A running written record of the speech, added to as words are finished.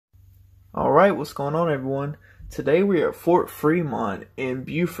Alright, what's going on, everyone? Today we are at Fort Fremont in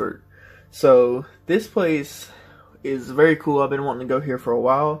Beaufort. So this place is very cool. I've been wanting to go here for a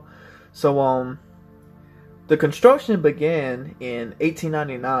while. So the construction began in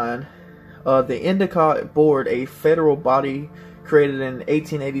 1899. The Endicott Board, a federal body created in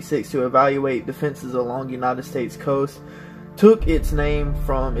 1886 to evaluate defenses along the United States coast, took its name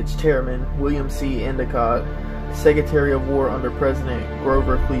from its chairman, William C. Endicott, Secretary of War under President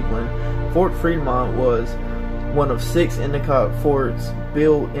Grover Cleveland. Fort Fremont was one of 6 Endicott forts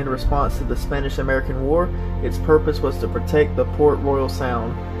built in response to the Spanish-American War. Its purpose was to protect the Port Royal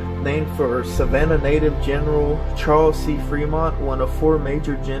Sound. Named for Savannah native General Charles C. Fremont, one of 4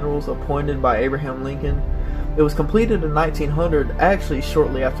 major generals appointed by Abraham Lincoln. It was completed in 1900, actually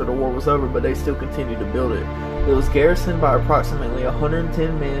shortly after the war was over, but they still continued to build it. It was garrisoned by approximately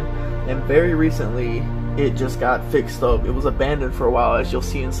 110 men, and very recently it just got fixed up. It was abandoned for a while, as you'll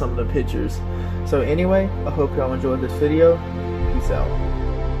see in some of the pictures. So anyway, I hope y'all enjoyed this video. Peace out.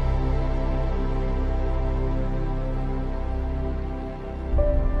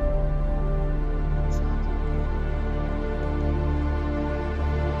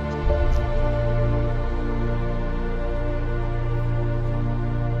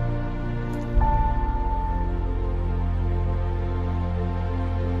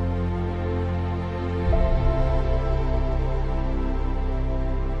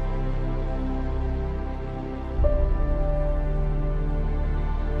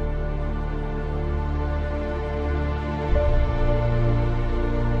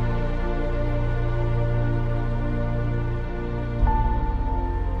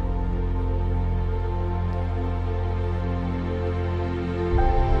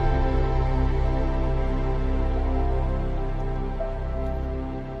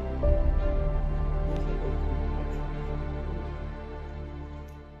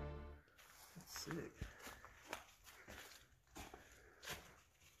 Sick.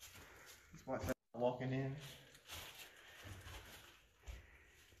 Just watch that walking in.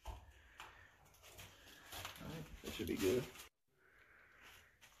 Alright, that should be good.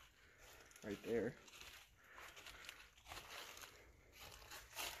 Right there.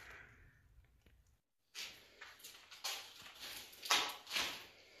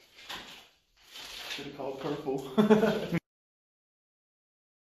 Should have called purple. Okay.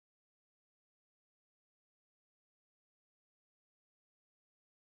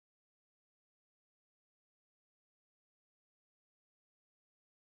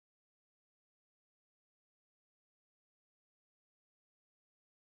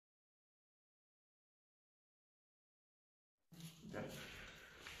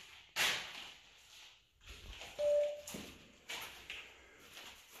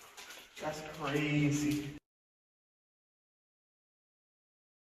 That's crazy.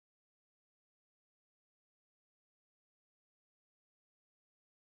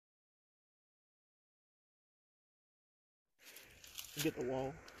 Get the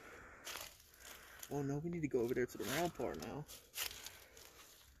wall. Oh no, we need to go over there to the round part now.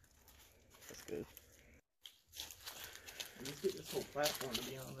 That's good. Let's get this whole platform, to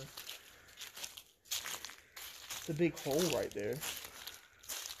be honest. It's a big hole right there.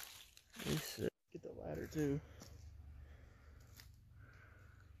 Let's get the ladder too.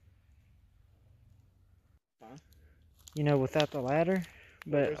 Fine. You know, without the ladder,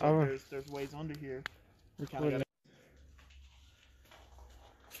 but there's ways under here. We kind of gotta.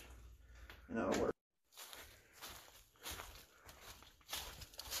 No, it'll work.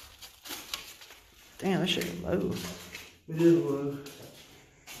 Damn, that shit low. It is low.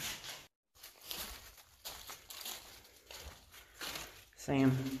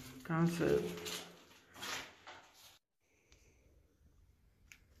 Same concept.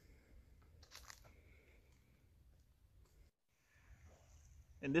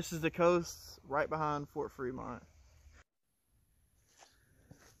 And this is the coast right behind Fort Fremont.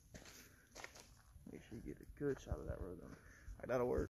 Make sure you get a good shot of that road. Alright, that'll work.